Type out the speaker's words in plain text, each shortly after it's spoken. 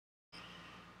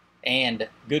And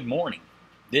good morning.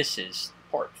 This is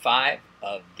part 5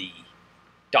 of the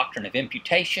doctrine of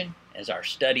imputation, as our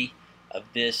study of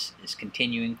this is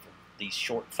continuing for these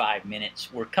short 5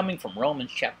 minutes. We're coming from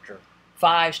Romans chapter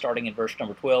 5, starting in verse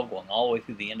number 12, going all the way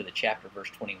through the end of the chapter,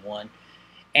 verse 21.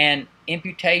 And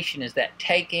imputation is that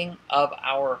taking of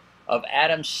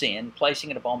Adam's sin,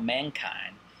 placing it upon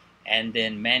mankind, and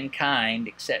then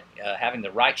mankind having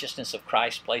the righteousness of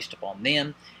Christ placed upon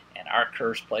them, and our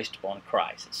curse placed upon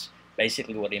Christ. It's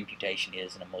basically what imputation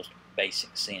is in a most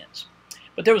basic sense.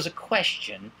 But there was a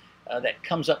question that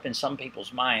comes up in some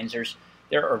people's minds.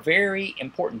 There are very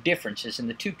important differences in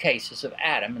the two cases of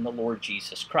Adam and the Lord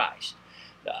Jesus Christ.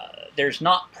 There's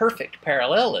not perfect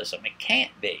parallelism. It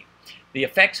can't be. The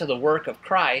effects of the work of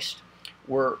Christ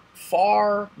were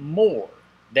far more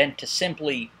than to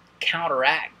simply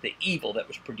counteract the evil that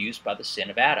was produced by the sin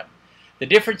of Adam. The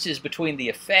differences between the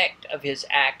effect of his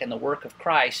act and the work of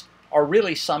Christ are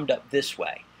really summed up this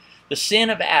way. The sin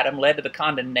of Adam led to the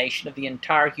condemnation of the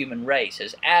entire human race,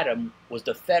 as Adam was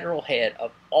the federal head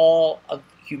of all of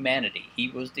humanity. He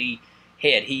was the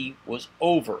head. He was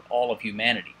over all of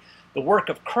humanity. The work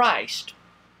of Christ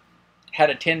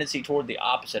had a tendency toward the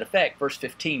opposite effect. Verse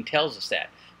 15 tells us that.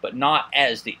 But not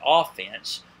as the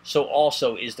offense, so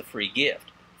also is the free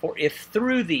gift. For if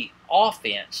through the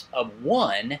offense of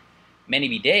one many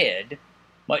be dead,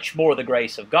 much more the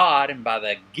grace of God, and by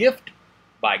the gift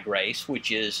by grace,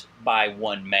 which is by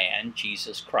one man,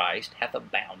 Jesus Christ, hath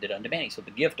abounded unto many. So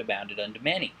the gift abounded unto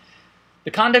many.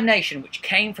 The condemnation which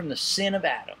came from the sin of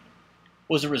Adam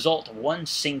was a result of one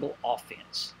single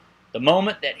offense. The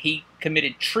moment that he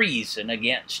committed treason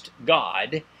against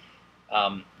God,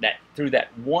 that through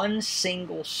that one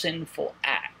single sinful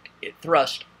act, it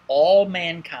thrust all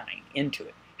mankind into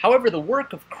it. However, the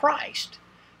work of Christ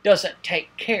doesn't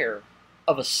take care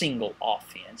of a single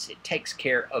offense. It takes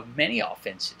care of many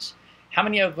offenses. How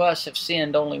many of us have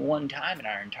sinned only one time in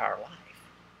our entire life?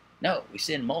 No, we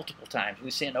sin multiple times.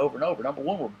 We sin over and over. Number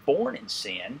one, we're born in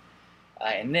sin.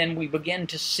 And then we begin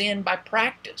to sin by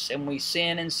practice, and we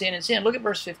sin and sin and sin. Look at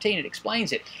verse 15. It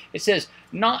explains it. It says,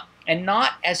 not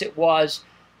as it was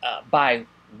by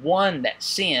one that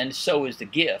sinned, so is the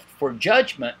gift. For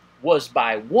judgment was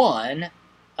by one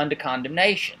unto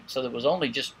condemnation. So there was only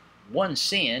just one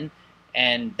sin,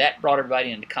 and that brought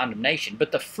everybody into condemnation.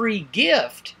 But the free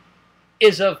gift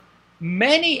is of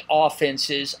many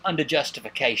offenses unto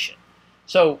justification.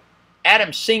 So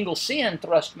Adam's single sin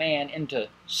thrust man into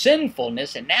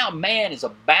sinfulness, and now man is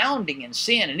abounding in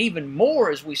sin, and even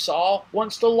more, as we saw,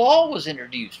 once the law was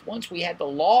introduced. Once we had the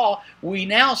law, we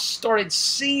now started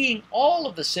seeing all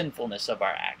of the sinfulness of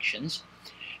our actions,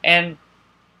 and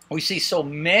we see so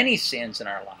many sins in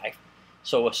our life.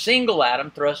 So a single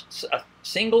Adam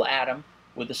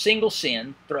with a single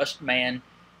sin thrust man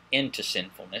into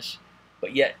sinfulness,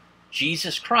 but yet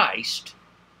Jesus Christ,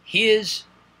 his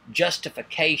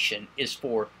justification is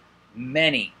for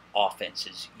many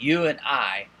offenses. You and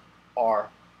I are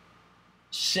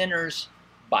sinners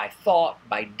by thought,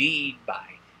 by deed,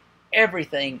 by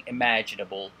everything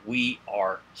imaginable. We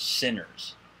are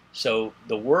sinners. So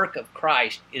the work of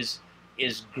Christ is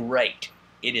great.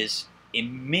 It is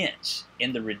immense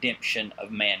in the redemption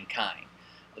of mankind.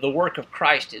 The work of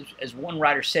Christ, as one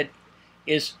writer said,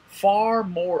 is far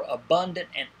more abundant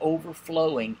and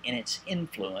overflowing in its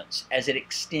influence as it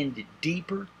extended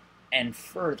deeper and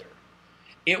further.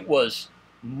 It was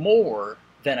more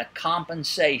than a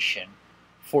compensation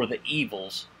for the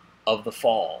evils of the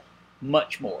fall,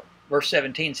 much more. Verse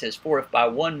 17 says, for if by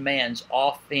one man's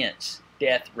offense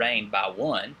death reigned by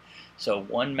one, so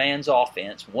one man's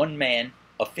offense, one man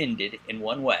offended in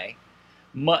one way,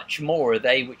 much more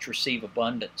they which receive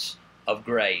abundance of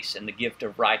grace and the gift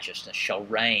of righteousness shall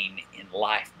reign in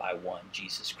life by one,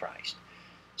 Jesus Christ.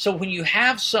 So when you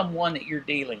have someone that you're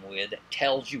dealing with that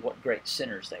tells you what great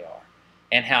sinners they are,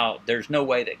 and how there's no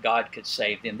way that God could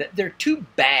save them, that they're too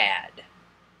bad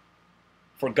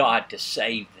for God to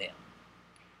save them,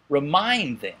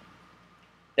 remind them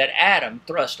that Adam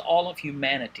thrust all of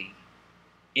humanity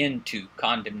into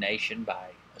condemnation by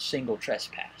a single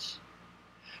trespass.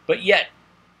 But yet,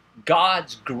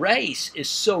 God's grace is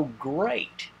so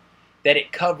great that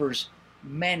it covers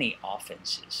many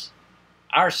offenses.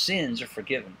 Our sins are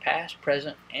forgiven, past,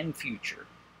 present, and future,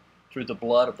 through the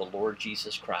blood of the Lord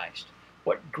Jesus Christ.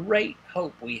 What great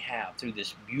hope we have through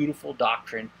this beautiful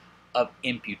doctrine of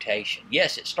imputation.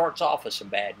 Yes, it starts off with some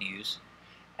bad news,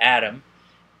 Adam,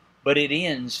 but it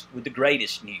ends with the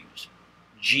greatest news,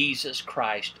 Jesus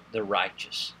Christ the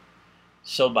righteous.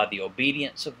 So by the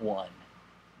obedience of one,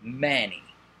 many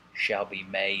shall be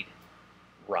made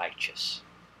righteous.